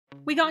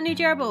We got a new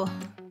gerbil,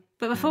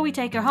 but before we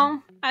take her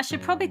home, I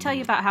should probably tell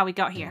you about how we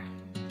got here.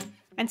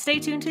 And stay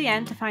tuned to the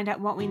end to find out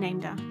what we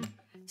named her.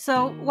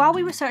 So, while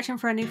we were searching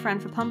for a new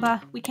friend for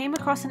Pumba, we came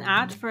across an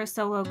ad for a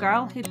solo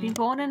girl who'd been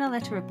born in a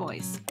litter of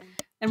boys,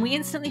 and we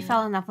instantly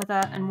fell in love with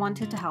her and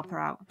wanted to help her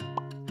out.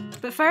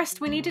 But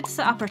first, we needed to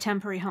set up her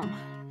temporary home.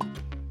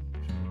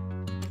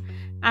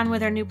 And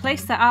with her new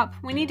place set up,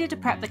 we needed to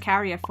prep the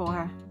carrier for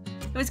her.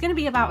 It was going to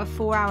be about a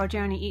 4-hour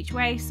journey each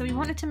way, so we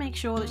wanted to make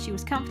sure that she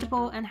was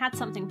comfortable and had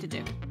something to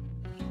do.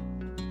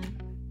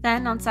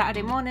 Then, on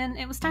Saturday morning,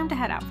 it was time to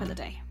head out for the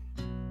day.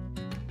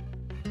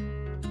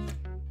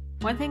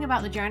 One thing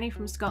about the journey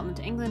from Scotland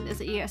to England is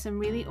that you get some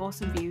really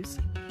awesome views.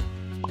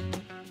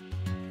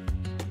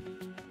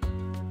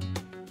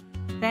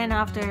 Then,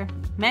 after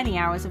many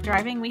hours of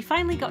driving, we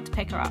finally got to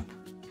pick her up.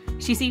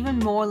 She's even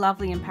more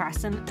lovely in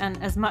person,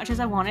 and as much as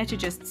I wanted to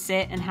just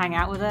sit and hang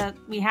out with her,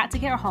 we had to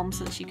get her home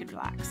so that she could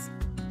relax.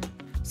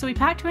 So we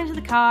packed her into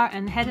the car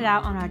and headed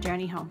out on our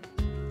journey home.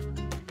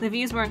 The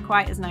views weren't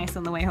quite as nice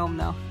on the way home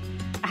though.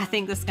 I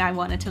think the sky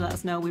wanted to let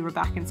us know we were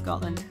back in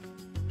Scotland.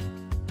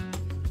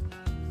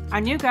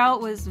 Our new girl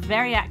was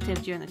very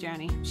active during the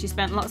journey. She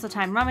spent lots of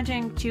time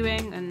rummaging,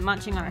 chewing, and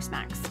munching on her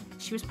snacks.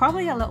 She was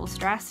probably a little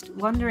stressed,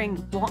 wondering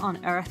what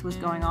on earth was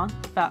going on,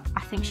 but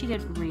I think she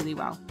did really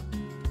well.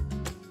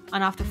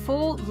 And after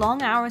 4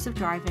 long hours of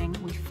driving,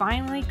 we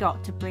finally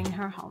got to bring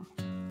her home.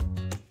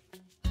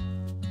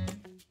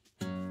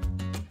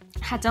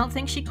 I don't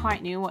think she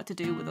quite knew what to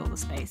do with all the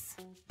space.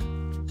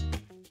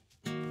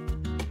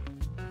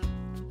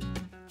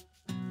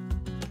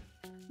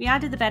 We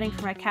added the bedding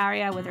from her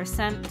carrier with her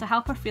scent to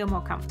help her feel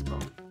more comfortable,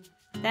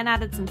 then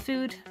added some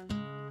food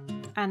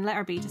and let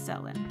her be to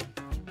settle in.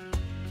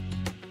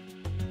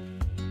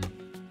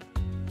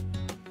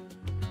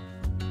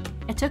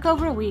 It took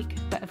over a week,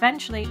 but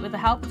eventually, with the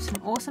help of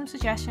some awesome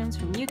suggestions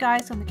from you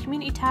guys on the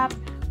community tab,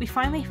 we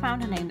finally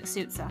found a name that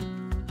suits her.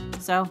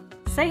 So,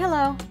 say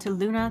hello to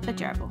Luna the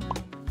Gerbil.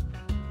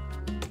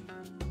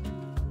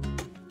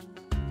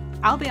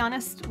 I'll be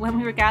honest, when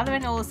we were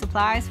gathering all the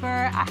supplies for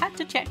her, I had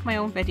to check my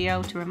own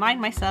video to remind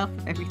myself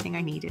of everything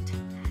I needed.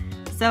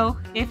 So,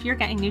 if you're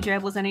getting new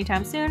gerbils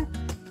anytime soon,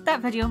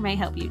 that video may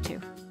help you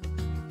too.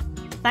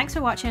 Thanks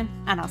for watching,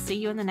 and I'll see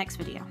you in the next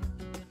video.